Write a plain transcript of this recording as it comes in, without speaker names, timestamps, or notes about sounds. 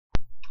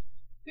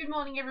Good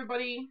morning,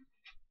 everybody.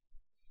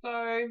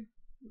 So,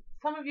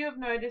 some of you have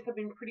noticed I've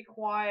been pretty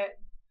quiet.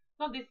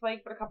 Not this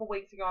week, but a couple of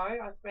weeks ago.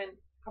 I spent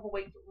a couple of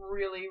weeks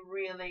really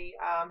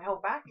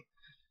held back.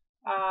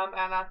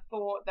 And I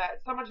thought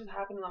that so much has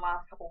happened in the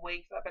last couple of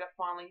weeks, I better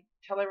finally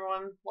tell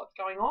everyone what's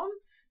going on,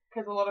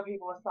 because a lot of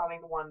people are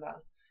starting to wonder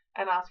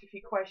and ask a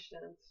few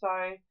questions.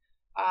 So,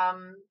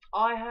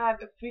 I have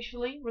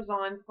officially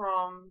resigned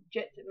from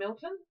Jets at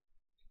Milton.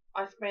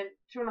 I spent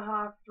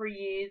 2.5, 3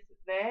 years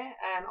there,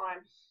 and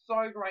I'm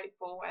so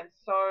grateful and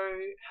so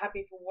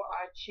happy for what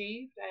I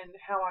achieved and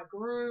how I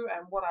grew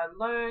and what I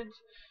learned.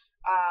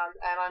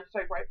 And I'm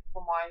so grateful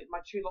for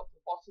my two lots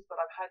of bosses that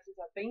I've had since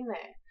I've been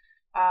there.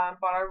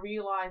 But I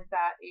realized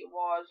that it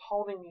was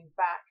holding me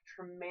back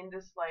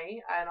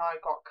tremendously, and I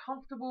got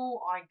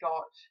comfortable.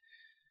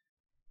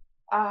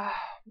 Uh,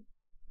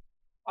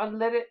 I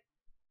let it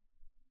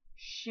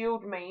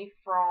shield me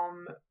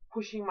from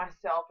pushing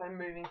myself and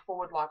moving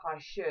forward like I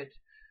should.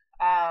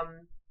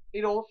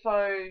 It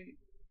also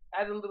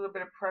added a little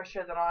bit of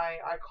pressure that I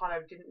kind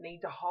of didn't need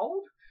to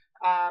hold.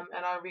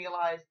 And I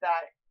realized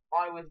that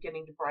I was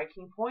getting to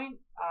breaking point.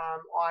 I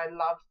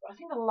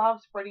think I love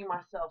spreading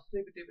myself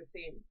super duper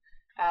thin.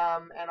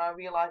 And I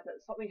realized that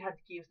something had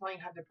to give,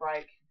 something had to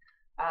break.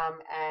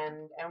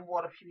 And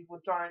what a few people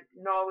don't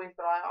know is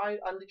that I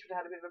literally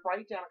had a bit of a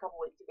breakdown a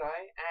couple of weeks ago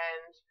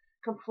and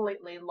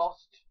completely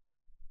lost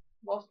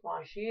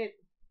my shit.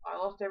 I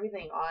lost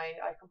everything.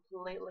 I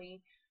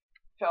completely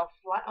fell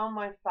flat on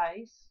my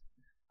face,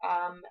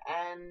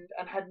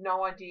 and had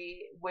no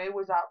idea where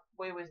was up,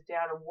 where was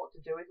down, and what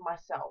to do with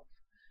myself.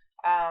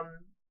 Um,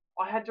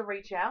 I had to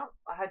reach out.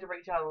 I had to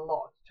reach out a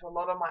lot to a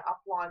lot of my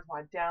uplines,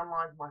 my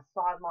downlines, my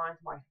sidelines,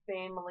 my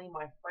family,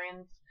 my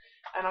friends,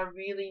 and I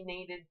really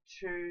needed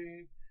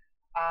to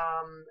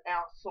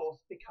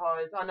outsource,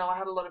 because I know I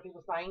had a lot of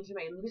people saying to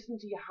me, listen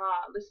to your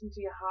heart, listen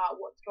to your heart,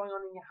 what's going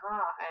on in your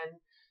heart. And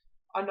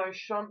I know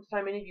so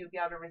many of you will be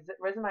able to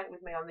resonate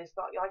with me on this.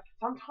 Like,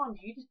 sometimes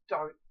you just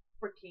don't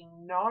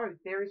freaking know.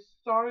 There is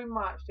so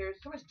much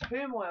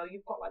turmoil.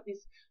 You've got like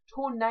this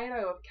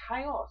tornado of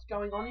chaos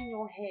going on in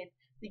your head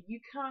that you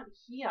can't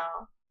hear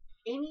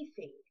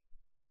anything.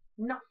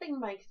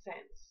 Nothing makes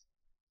sense.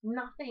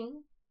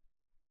 Nothing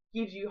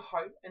gives you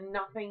hope, and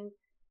nothing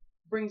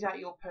brings out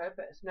your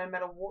purpose, no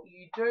matter what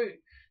you do.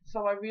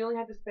 So I really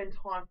had to spend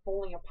time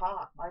falling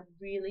apart. I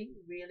really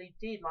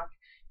did. Like,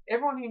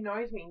 everyone who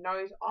knows me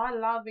knows I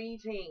love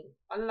eating.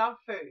 I love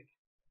food.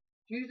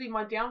 Usually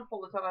my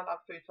downfall is that I love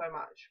food so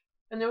much.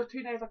 And there was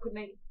 2 days I couldn't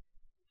eat.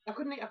 I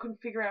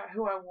couldn't figure out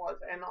who I was,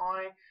 and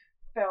I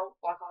felt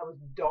like I was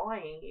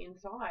dying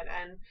inside.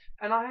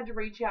 And I had to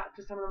reach out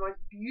to some of the most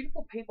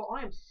beautiful people.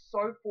 I am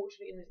so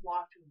fortunate in this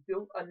life to have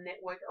built a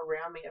network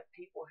around me of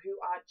people who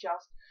are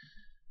just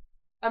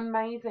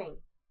amazing.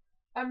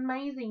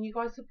 Amazing. You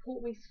guys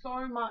support me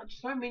so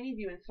much, so many of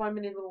you in so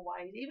many little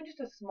ways. Even just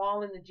a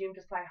smile in the gym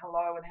to say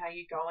hello and how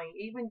you're going.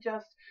 Even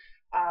just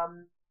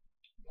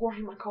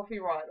pouring my coffee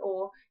right,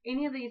 or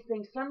any of these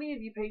things. So many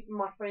of you people,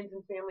 my friends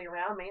and family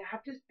around me,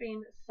 have just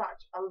been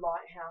such a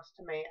lighthouse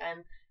to me.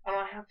 And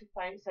I have to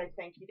say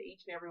thank you to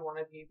each and every one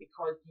of you,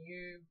 because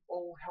you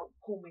all helped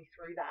pull me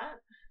through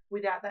that.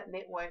 Without that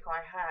network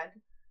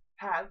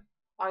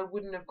I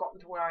wouldn't have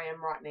gotten to where I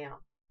am right now.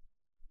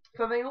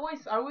 So I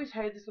always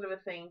heard this sort of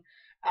a thing,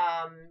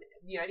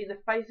 in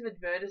the face of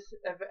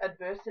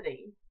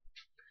adversity,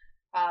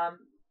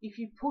 if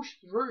you push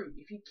through,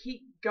 if you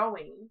keep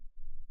going,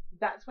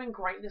 that's when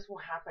greatness will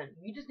happen.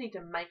 You just need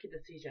to make a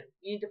decision.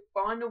 You need to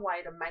find a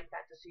way to make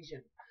that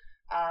decision.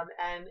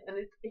 And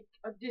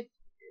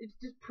it's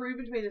just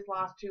proven to me this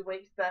last 2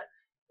 weeks that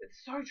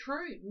it's so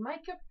true.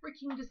 Make a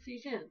freaking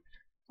decision.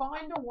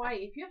 Find a way.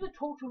 If you have to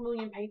talk to 1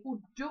 million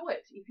people, do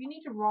it. If you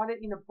need to write it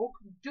in a book,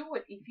 do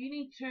it. If you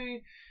need to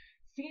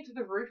sing it to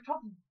the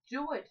rooftops,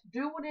 do it.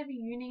 Do whatever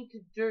you need to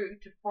do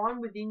to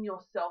find within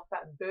yourself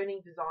that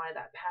burning desire,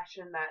 that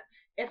passion, that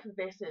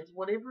effervescence,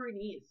 whatever it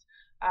is.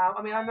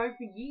 I know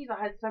for years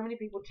I had so many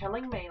people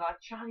telling me,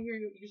 like, Charlie,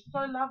 you're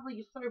so lovely,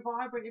 you're so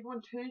vibrant,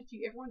 everyone turns to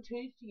you.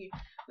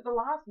 But the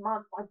last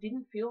month, I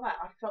didn't feel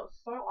that. I felt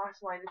so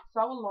isolated,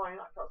 so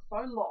alone, I felt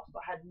so lost.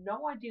 I had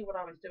no idea what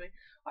I was doing.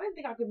 I didn't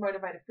think I could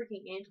motivate a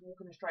freaking ant to walk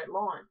in a straight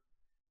line,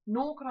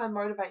 nor could I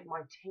motivate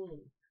my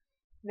team.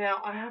 Now,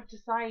 I have to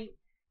say,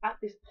 at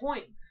this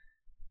point,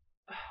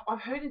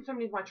 I've heard in so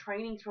many of my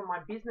trainings from my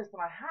business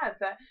that I have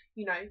that,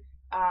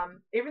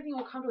 everything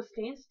will come to a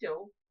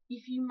standstill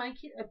if you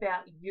make it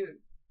about you.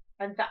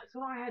 And that's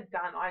what I had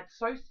done. I had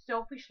so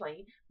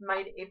selfishly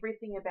made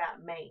everything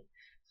about me.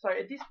 So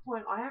at this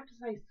point, I have to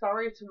say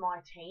sorry to my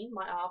team,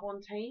 my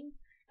Arbonne team,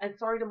 and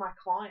sorry to my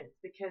clients,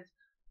 because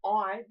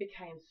I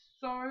became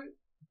so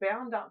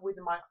bound up with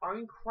my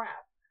own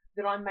crap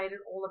that I made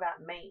it all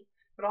about me.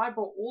 But I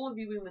brought all of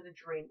you in with a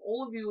dream,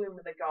 all of you in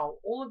with a goal,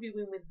 all of you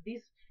in with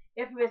this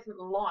effervescent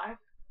light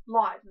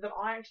that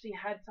I actually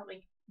had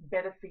something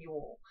better for you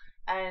all.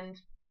 And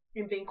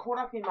in being caught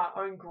up in my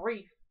own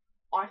grief,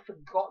 I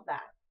forgot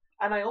that.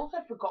 And I also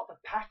forgot the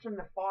passion,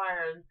 the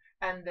fire,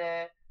 and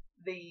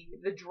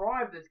the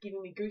drive that's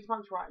giving me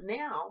goosebumps right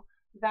now,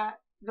 that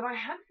that I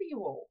had for you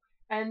all.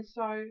 And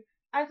so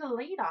as a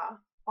leader,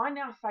 I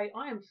now say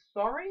I am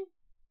sorry,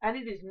 and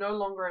it is no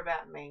longer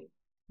about me.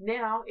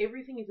 Now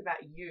everything is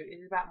about you. It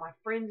is about my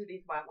friends. It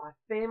is about my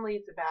family.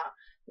 It's about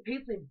the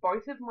people in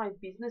both of my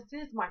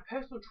businesses, my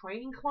personal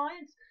training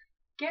clients.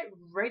 Get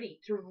ready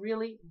to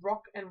really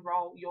rock and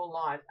roll your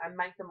lives and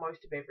make the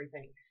most of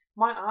everything.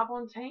 My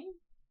Arbonne team,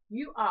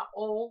 you are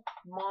all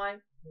my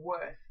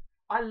worth.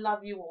 I love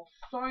you all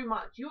so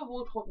much. You have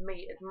all taught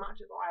me as much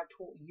as I have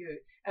taught you.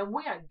 And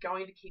we are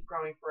going to keep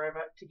growing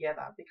forever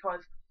together,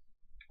 because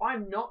I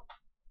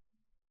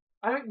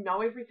don't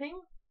know everything,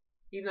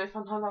 even though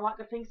sometimes I like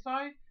to think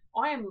so.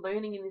 I am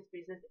learning in this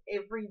business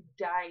every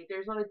day.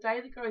 There's not a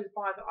day that goes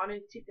by that I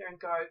don't sit there and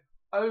go,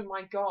 oh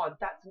my God,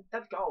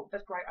 that's gold.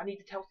 That's great. I need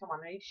to tell someone.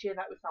 I need to share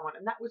that with someone.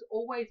 And that was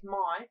always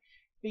my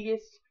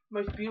biggest,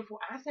 most beautiful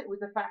asset, was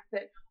the fact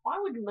that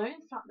I would learn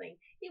something.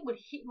 It would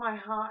hit my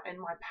heart and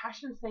my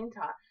passion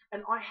center,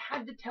 and I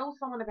had to tell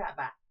someone about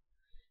that.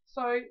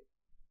 So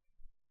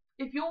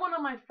if you're one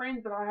of my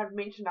friends that I have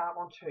mentioned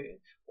Arbonne to,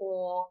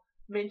 or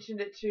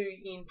mentioned it to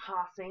in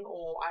passing,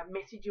 or I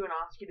message you and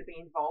ask you to be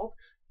involved,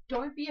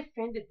 don't be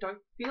offended. Don't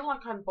feel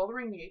like I'm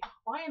bothering you.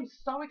 I am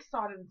so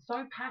excited and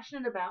so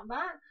passionate about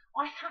that.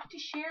 I have to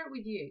share it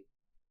with you.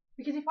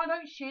 Because if I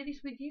don't share this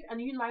with you,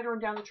 and you later on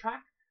down the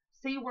track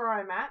see where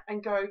I'm at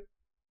and go,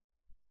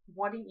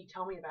 why didn't you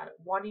tell me about it?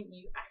 Why didn't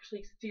you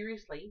actually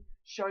seriously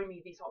show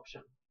me this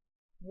option?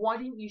 Why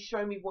didn't you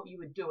show me what you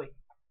were doing?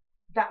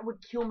 That would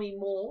kill me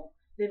more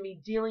than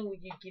me dealing with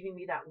you giving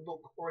me that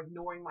look, or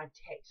ignoring my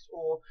text,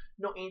 or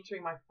not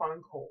answering my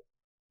phone call.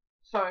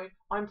 So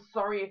I'm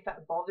sorry if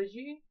that bothers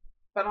you,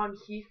 but I'm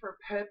here for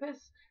a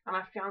purpose, and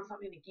I found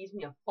something that gives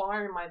me a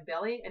fire in my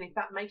belly. And if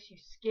that makes you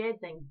scared,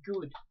 then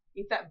good.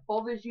 If that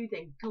bothers you,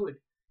 then good.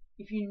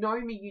 If you know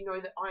me, you know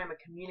that I am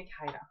a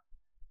communicator.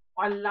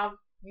 I love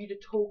you to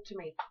talk to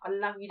me. I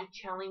love you to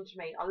challenge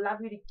me. I love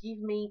you to give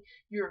me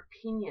your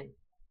opinion.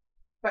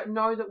 But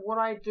know that what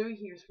I do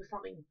here is for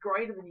something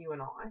greater than you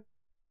and I.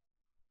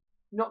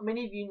 Not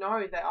many of you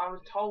know that I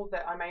was told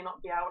that I may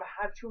not be able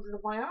to have children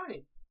of my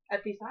own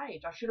at this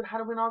age. I should have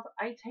had it when I was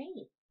 18.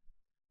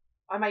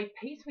 I made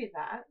peace with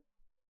that.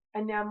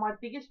 And now my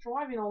biggest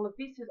drive in all of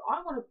this is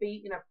I want to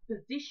be in a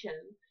position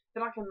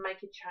that I can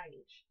make a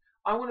change.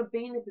 I want to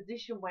be in a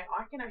position where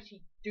I can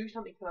actually do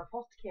something for the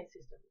foster care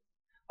system.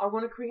 I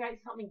want to create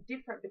something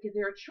different, because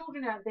there are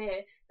children out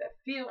there that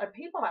feel, and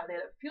people out there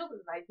that feel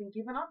that they've been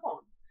given up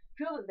on,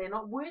 feel that they're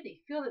not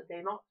worthy, feel that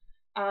they're not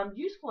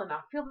useful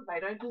enough, feel that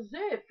they don't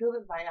deserve, feel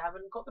that they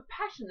haven't got the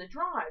passion, the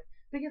drive,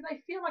 because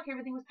they feel like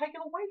everything was taken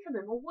away from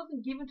them or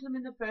wasn't given to them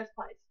in the first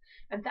place.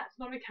 And that's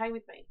not okay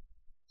with me.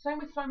 Same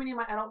with so many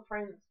of my adult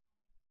friends.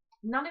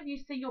 None of you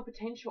see your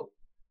potential.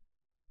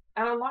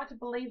 And I like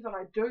to believe that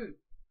I do.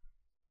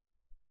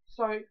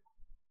 So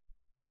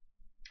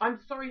I'm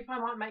sorry if I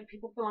might make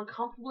people feel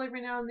uncomfortable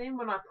every now and then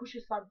when I push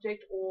a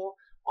subject, or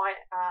I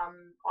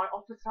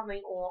offer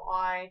something, or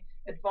I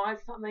advise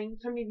something.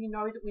 So many of you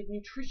know that with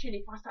nutrition,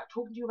 if I start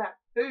talking to you about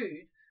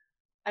food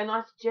and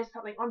I suggest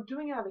something, I'm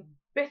doing it out of the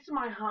best of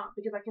my heart,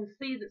 because I can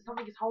see that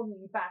something is holding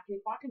you back. And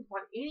if I can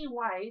find any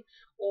way,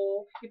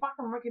 or if I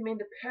can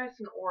recommend a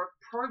person or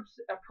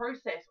a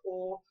process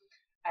or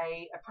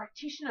a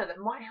practitioner that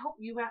might help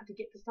you out to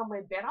get to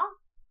somewhere better,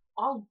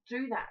 I'll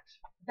do that.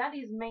 That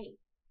is me.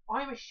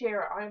 I am a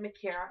sharer. I am a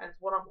carer, and it's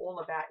what I'm all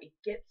about. It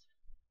gets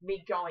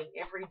me going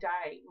every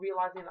day,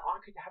 realizing that I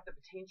could have the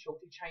potential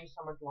to change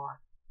someone's life.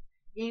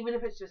 Even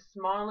if it's just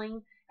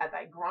smiling at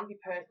that grumpy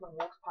person that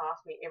walks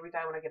past me every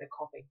day when I get a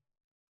coffee.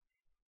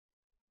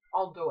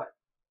 I'll do it.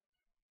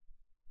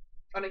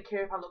 I don't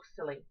care if I look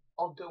silly.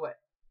 I'll do it,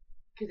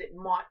 because it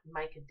might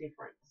make a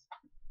difference.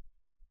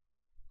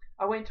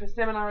 I went to a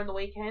seminar on the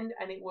weekend,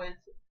 and it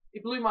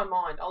blew my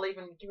mind. I'll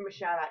even give them a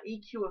shout out.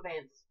 EQ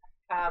Events,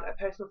 a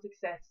personal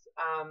success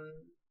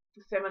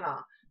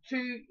seminar. 2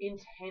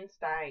 intense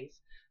days.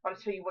 But I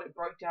tell you what, it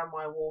broke down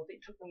my walls. It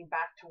took me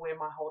back to where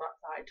my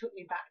hold-ups are. It took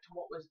me back to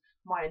what was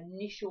my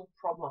initial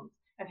problems,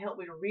 and helped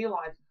me to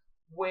realize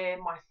where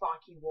my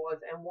psyche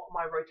was, and what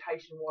my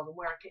rotation was, and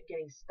where I kept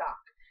getting stuck,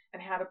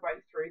 and how to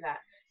break through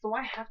that. So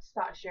I have to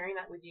start sharing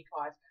that with you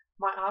guys.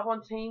 My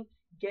Arbonne team,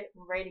 get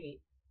ready.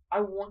 I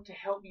want to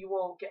help you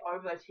all get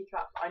over those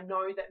hiccups. I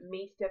know that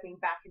me stepping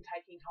back and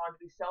taking time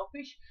to be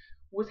selfish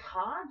was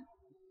hard.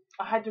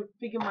 I had to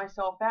figure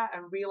myself out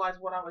and realize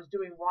what I was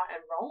doing right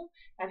and wrong,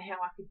 and how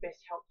I could best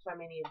help so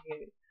many of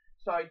you.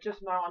 So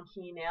just know I'm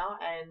here now,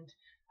 and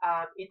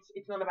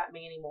it's not about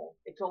me anymore.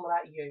 It's all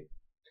about you,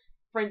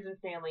 friends and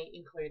family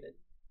included.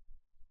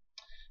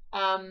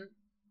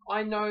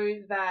 I know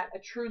that a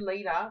true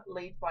leader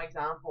leads by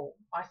example.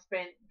 I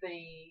spent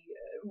the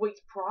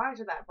weeks prior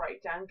to that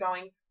breakdown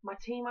going, my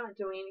team aren't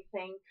doing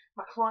anything,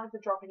 my clients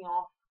are dropping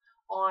off,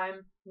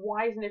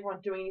 why isn't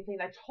everyone doing anything?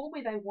 They told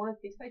me they wanted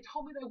this, they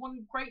told me they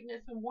wanted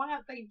greatness, and why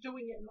aren't they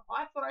doing it? And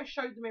I thought I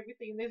showed them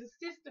everything, and there's a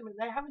system, and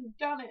they haven't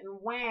done it, and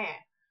where?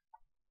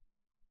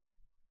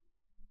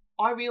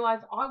 I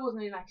realized I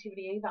wasn't in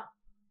activity either.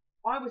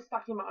 I was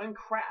stuck in my own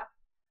crap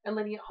and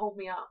letting it hold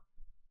me up.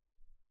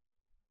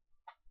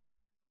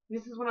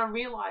 This is when I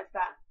realized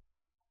that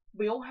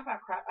we all have our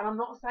crap, and I'm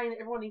not saying that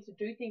everyone needs to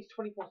do things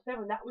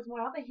 24/7. That was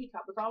my other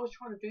hiccup, was I was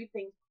trying to do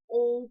things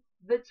all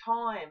the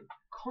time,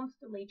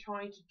 constantly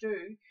trying to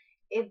do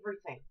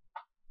everything.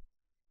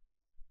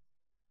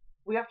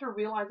 We have to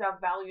realize our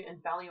value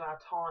and value our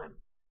time.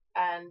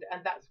 And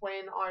that's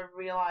when I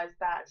realized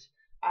that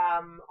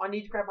I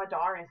need to grab my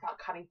diary and start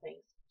cutting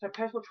things. So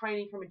personal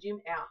training from a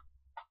gym out.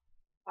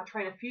 I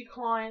train a few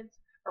clients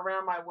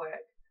around my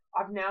work.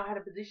 I've now had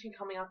a position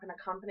coming up in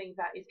a company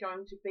that is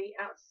going to be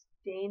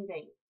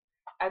outstanding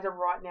as of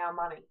right now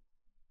money.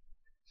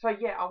 So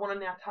yeah, I want to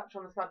now touch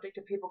on the subject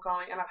of people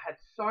going, and I've had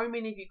so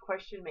many of you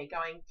question me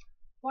going,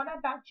 what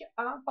about your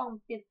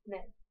Arbonne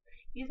business?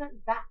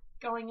 Isn't that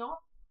going on?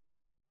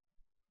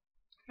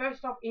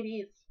 First off, it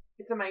is.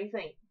 It's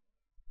amazing.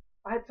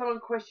 I had someone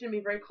question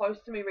me very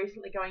close to me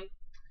recently going,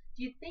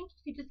 do you think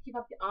you could just give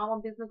up your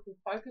Arbonne business and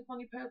focus on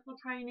your personal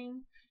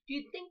training? Do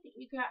you think that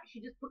you could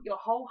actually just put your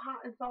whole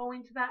heart and soul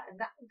into that and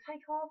that would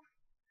take off?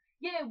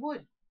 Yeah, it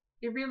would.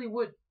 It really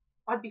would.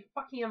 I'd be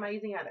fucking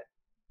amazing at it.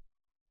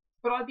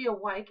 But I'd be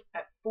awake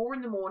at 4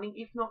 in the morning,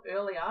 if not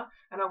earlier,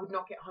 and I would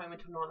not get home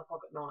until 9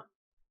 o'clock at night.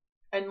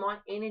 And my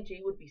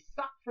energy would be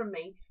sucked from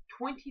me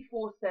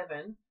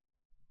 24/7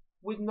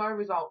 with no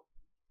result.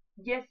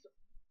 Yes,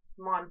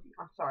 my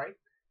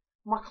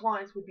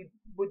clients would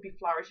be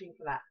flourishing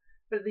for that.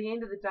 But at the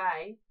end of the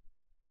day,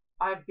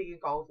 I have bigger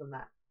goals than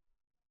that.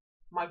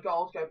 My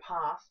goals go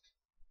past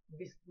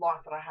this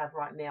life that I have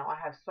right now. I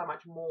have so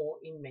much more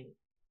in me.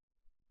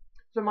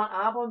 So my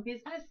Arbonne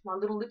business, my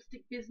little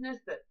lipstick business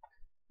that,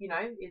 you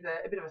know, is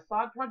a bit of a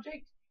side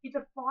project, it's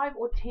a 5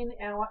 or 10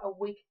 hour a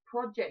week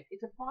project.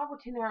 It's a 5 or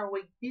 10 hour a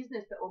week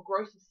business that will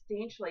grow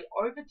substantially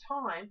over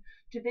time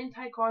to then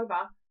take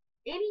over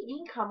any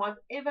income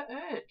I've ever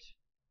earned.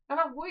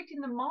 And I've worked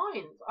in the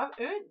mines. I've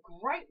earned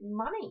great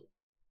money.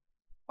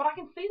 But I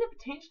can see the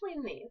potential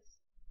in this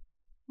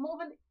more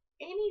than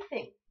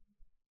anything.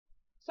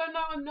 So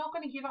no, I'm not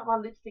going to give up my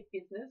lipstick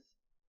business.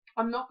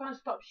 I'm not going to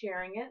stop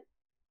sharing it.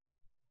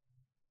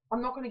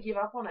 I'm not going to give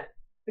up on it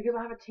because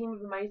I have a team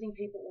of amazing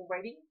people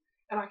already,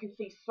 and I can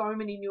see so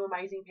many new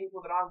amazing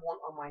people that I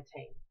want on my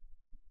team,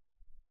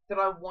 that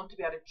I want to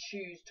be able to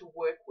choose to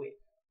work with.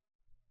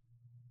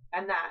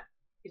 And that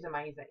is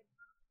amazing.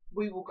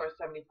 We will go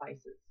so many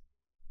places.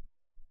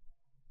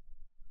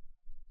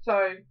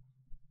 So,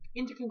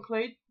 to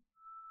conclude,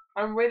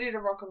 I'm ready to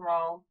rock and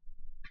roll.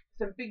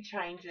 Some big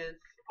changes.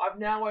 I've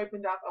now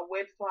opened up a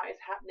website.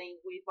 It's happening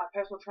with my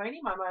personal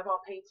training, my mobile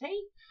PT.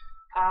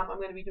 I'm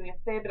going to be doing a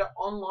fair bit of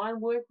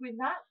online work with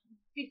that.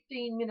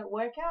 15-minute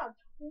workouts.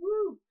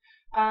 Woo!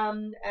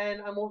 And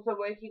I'm also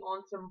working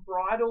on some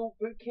bridal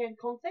bootcamp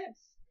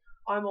concepts.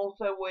 I'm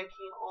also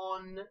working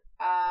on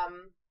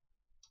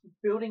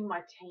building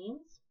my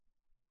teams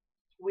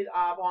with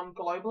Arbonne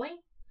globally.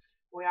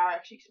 We are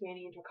actually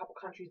expanding into a couple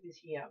countries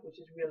this year, which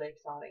is really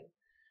exciting.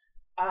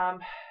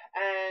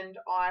 And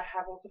I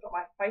have also got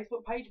my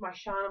Facebook page, my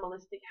Shana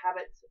Holistic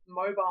Habits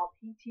mobile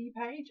PT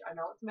page. I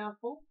know it's a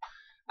mouthful.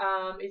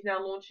 Is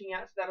now launching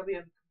out, so that'll be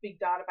a big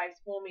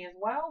database for me as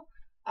well.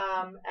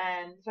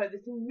 And so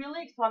there's some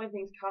really exciting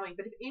things coming.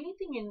 But if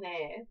anything in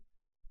there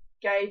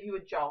gave you a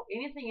jolt,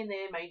 anything in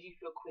there made you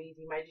feel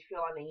queasy, made you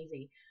feel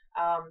uneasy,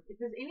 if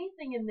there's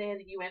anything in there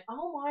that you went,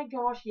 oh my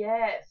gosh,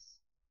 yes,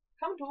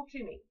 come talk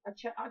to me.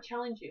 I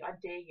challenge you. I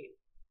dare you.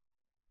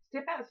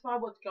 Step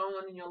outside what's going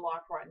on in your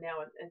life right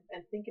now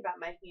and think about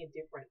making a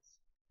difference.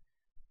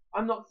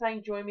 I'm not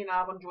saying join me in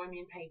Arbonne, join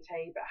me in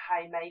PT, but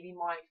hey, maybe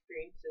my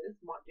experiences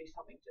might do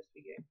something just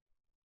for you.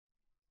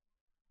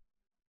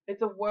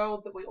 It's a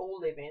world that we all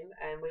live in,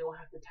 and we all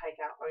have to take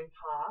our own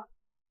part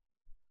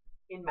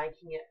in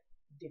making it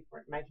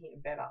different, making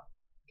it better.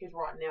 Because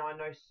right now I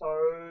know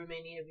so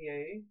many of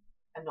you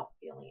are not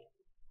feeling it.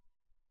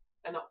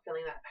 Are not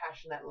feeling that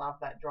passion, that love,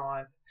 that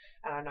drive.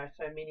 And I know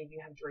so many of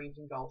you have dreams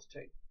and goals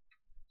too.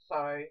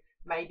 So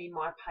maybe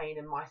my pain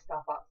and my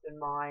stuff ups and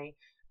my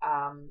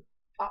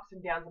ups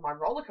and downs of my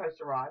roller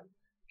coaster ride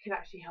can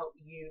actually help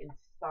you in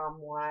some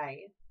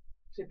way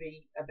to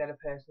be a better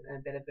person and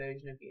a better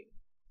version of you.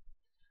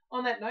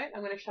 On that note,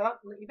 I'm going to shut up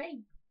and let you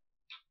be.